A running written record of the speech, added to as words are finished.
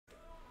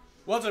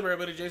What's up,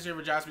 everybody? Jason here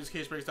for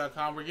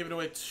JaspysCaseBreaks.com. We're giving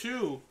away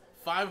two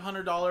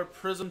 $500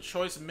 Prizm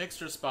Choice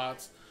Mixer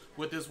spots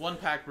with this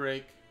one-pack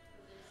break.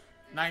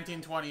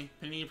 1920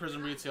 Panini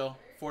Prizm Retail,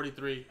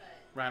 43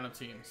 random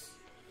teams.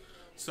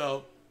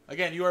 So,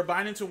 again, you are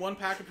buying into one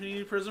pack of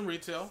Panini Prizm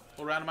Retail.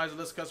 We'll randomize the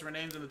list of customer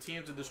names and the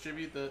teams to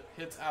distribute the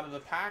hits out of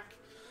the pack.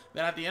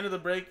 Then at the end of the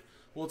break,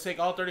 we'll take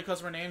all 30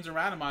 customer names and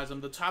randomize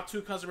them. The top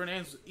two customer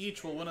names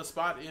each will win a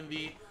spot in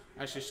the,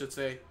 actually I should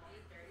say,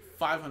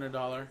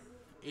 $500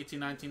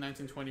 18, 19,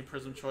 19, 20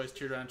 Prizm Choice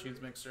Tiered Random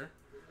Teams Mixer.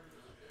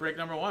 Break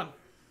number one.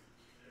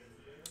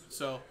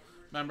 So,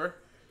 remember,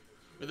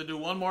 we have to do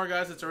one more,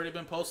 guys. It's already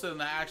been posted, and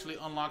that actually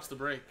unlocks the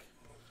break.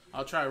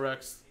 I'll try,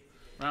 Rex.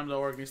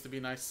 Ram.org needs to be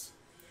nice.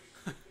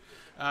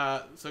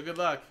 So good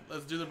luck.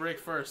 Let's do the break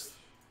first.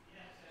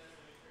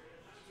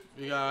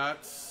 We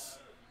got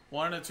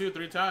 1 and 2,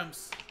 3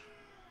 times.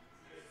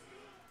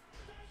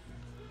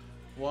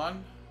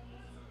 1,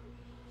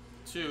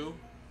 2,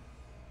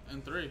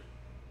 and 3.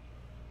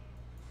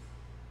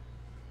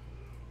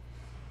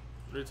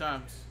 3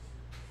 times.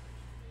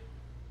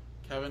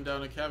 Kevin down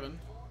to Kevin.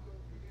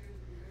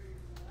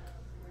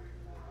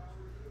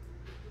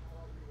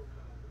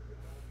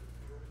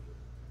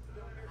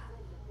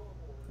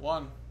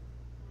 One,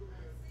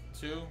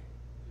 2,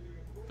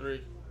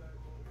 3.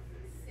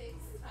 6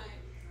 times.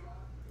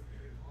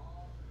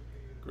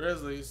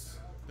 Grizzlies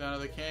down to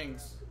the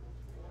Kings.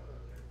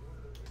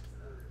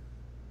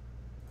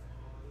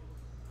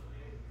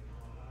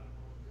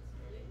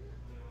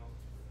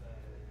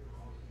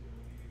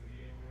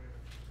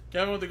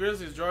 Kevin with the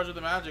Grizzlies, George with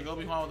the Magic,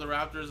 Obi-Wan with the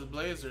Raptors and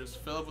Blazers,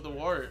 Philip with the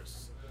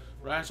Warriors,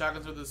 Ryan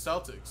Shotguns with the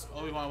Celtics,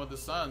 Obi-Wan with the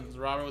Suns,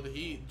 Robert with the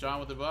Heat, John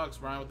with the Bucks,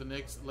 Brian with the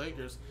Knicks,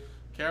 Lakers.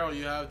 Carol,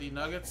 you have the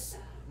Nuggets,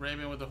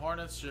 Raymond with the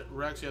Hornets,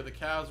 Rex, you have the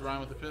Cavs, Ryan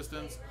with the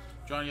Pistons,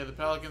 John, you have the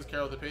Pelicans,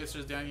 Carol with the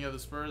Pacers, Dan, you have the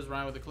Spurs,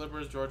 Ryan with the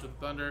Clippers, George with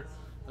the Thunder,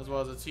 as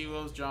well as the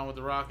T-Wolves, John with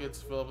the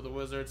Rockets, Philip with the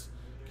Wizards,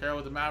 Carol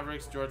with the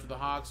Mavericks, George with the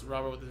Hawks,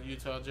 Robert with the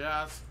Utah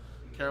Jazz,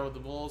 Carol with the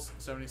Bulls,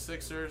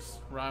 76ers,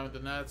 Ryan with the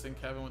Nets, and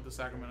Kevin with the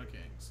Sacramento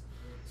Kings.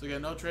 So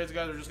again, no trades,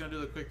 guys. We're just going to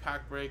do the quick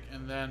pack break,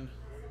 and then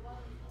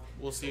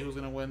we'll see who's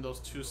going to win those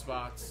 2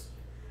 spots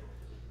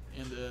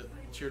in the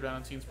Tiered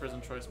Random Teams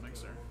Prizm Choice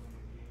Mixer.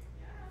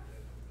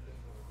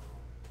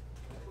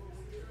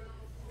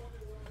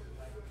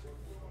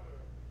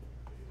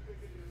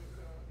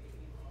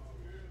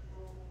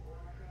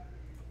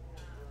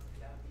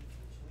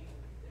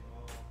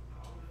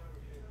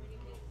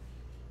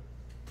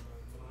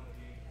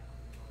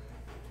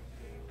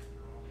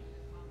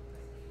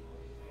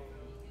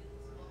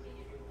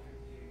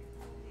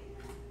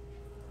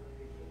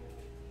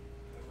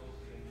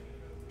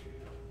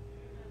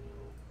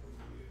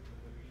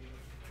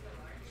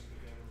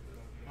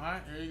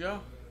 Alright, here you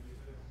go.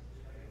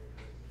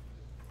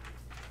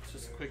 It's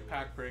just a quick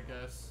pack break,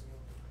 guys.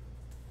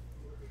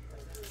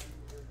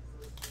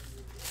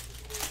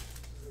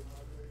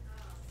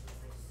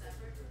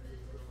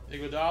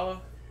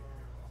 Iguodala.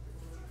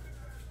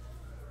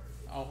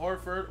 Al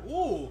Horford.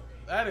 Ooh,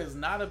 that is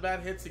not a bad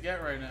hit to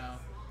get right now.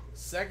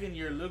 Second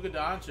year, Luka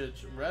Doncic,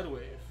 Red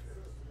Wave.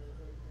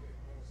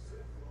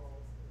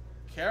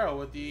 Carroll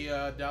with the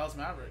Dallas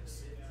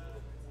Mavericks.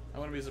 I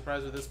wouldn't be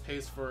surprised if this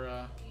pays for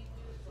a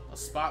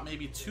spot,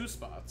 maybe 2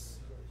 spots.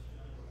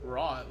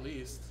 Raw, at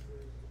least.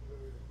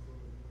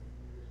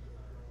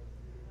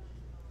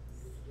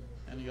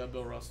 And you got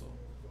Bill Russell.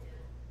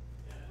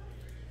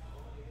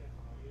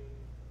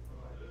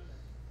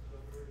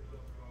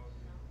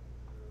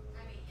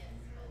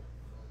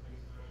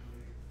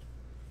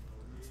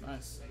 It's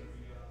nice.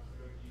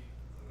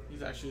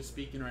 He's actually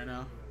speaking right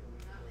now.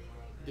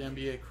 The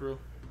NBA crew.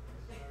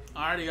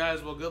 Alrighty,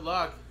 guys. Well, good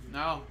luck.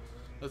 Now,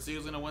 let's see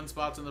who's going to win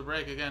spots in the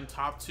break. Again,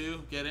 top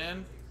 2 get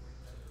in.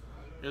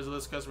 Here's the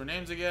list of customer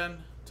names again.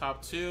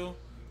 Top 2.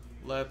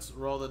 Let's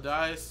roll the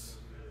dice.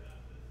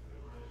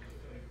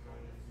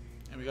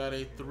 And we got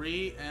a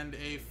 3 and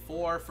a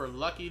 4 for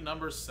lucky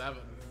number 7.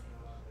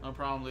 No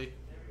problem, Lee.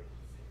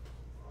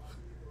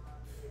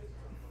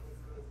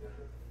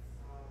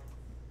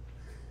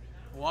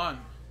 One,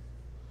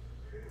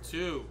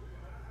 2,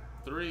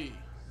 3,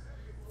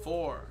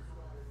 4,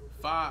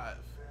 5,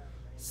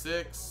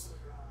 6,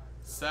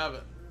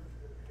 7.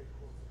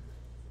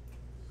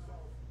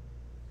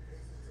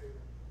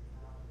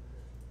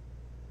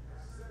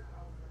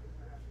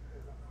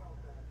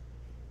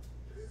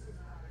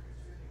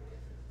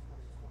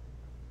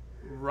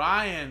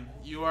 Ryan,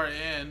 you are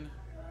in.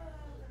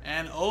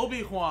 And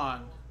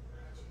Obi-Wan.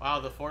 Wow,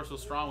 the force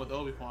was strong with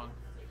Obi-Wan.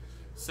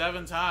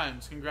 7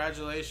 times.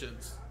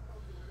 Congratulations.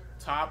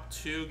 Top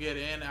 2 get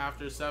in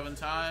after 7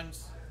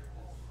 times.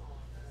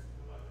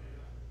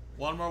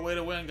 One more way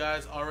to win,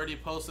 guys. Already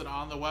posted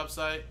on the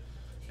website.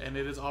 And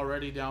it is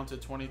already down to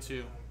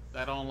 22.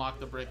 That'll unlock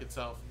the break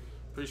itself.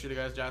 Appreciate it,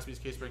 guys.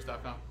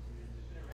 JaspysCaseBreaks.com.